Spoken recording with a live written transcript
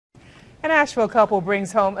An Asheville couple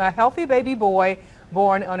brings home a healthy baby boy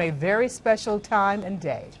born on a very special time and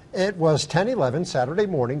day. It was 10/11 Saturday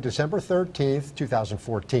morning, December 13th,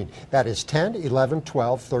 2014. That is 10, 11,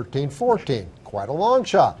 12, 13, 14. Quite a long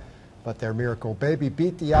shot. But their miracle baby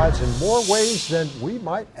beat the odds in more ways than we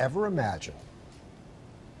might ever imagine.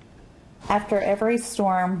 After every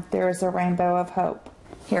storm, there is a rainbow of hope.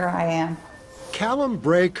 Here I am. Callum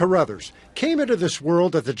Bray Caruthers came into this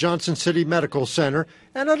world at the Johnson City Medical Center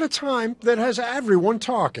and at a time that has everyone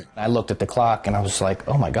talking. I looked at the clock and I was like,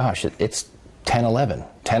 oh my gosh, it's 10/11,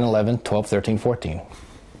 10/11, 12, 13, 14.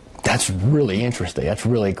 That's really interesting. That's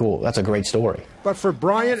really cool. That's a great story. But for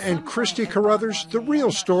Brian and Christy Caruthers, the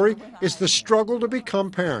real story is the struggle to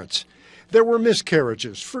become parents. There were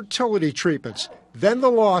miscarriages, fertility treatments, then the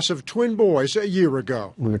loss of twin boys a year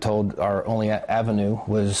ago. We were told our only avenue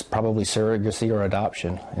was probably surrogacy or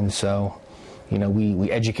adoption. And so, you know, we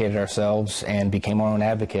educated ourselves and became our own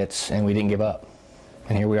advocates, and we didn't give up.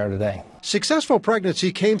 And here we are today. Successful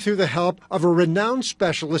pregnancy came through the help of a renowned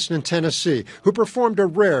specialist in Tennessee who performed a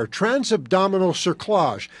rare transabdominal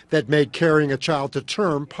cerclage that made carrying a child to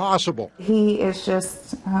term possible. He is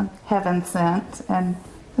just heaven sent, and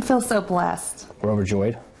I feel so blessed. We're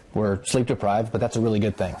overjoyed. We're sleep deprived, but that's a really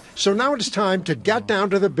good thing. So now it's time to get down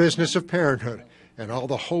to the business of parenthood and all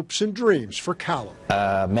the hopes and dreams for Callum.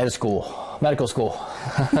 Medical school.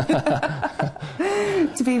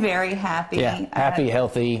 To be very happy. Yeah, happy,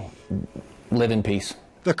 healthy, live in peace.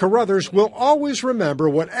 The Caruthers will always remember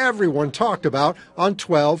what everyone talked about on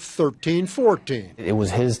 12, 13, 14. It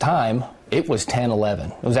was his time. It was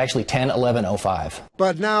 10/11. It was actually 10/11/05.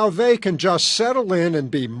 But now they can just settle in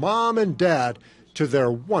and be mom and dad to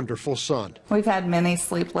their wonderful son. We've had many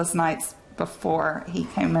sleepless nights before he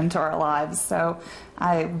came into our lives, so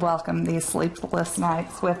I welcome these sleepless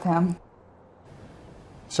nights with him.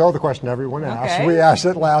 So the question everyone asks, we asked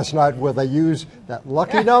it last night, will they use that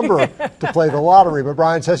lucky number to play the lottery? But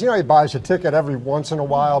Brian says, you know, he buys a ticket every once in a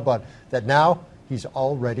while, but that now he's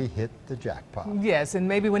already hit the jackpot. Yes, and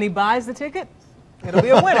maybe when he buys the ticket, it'll be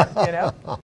a winner, you know.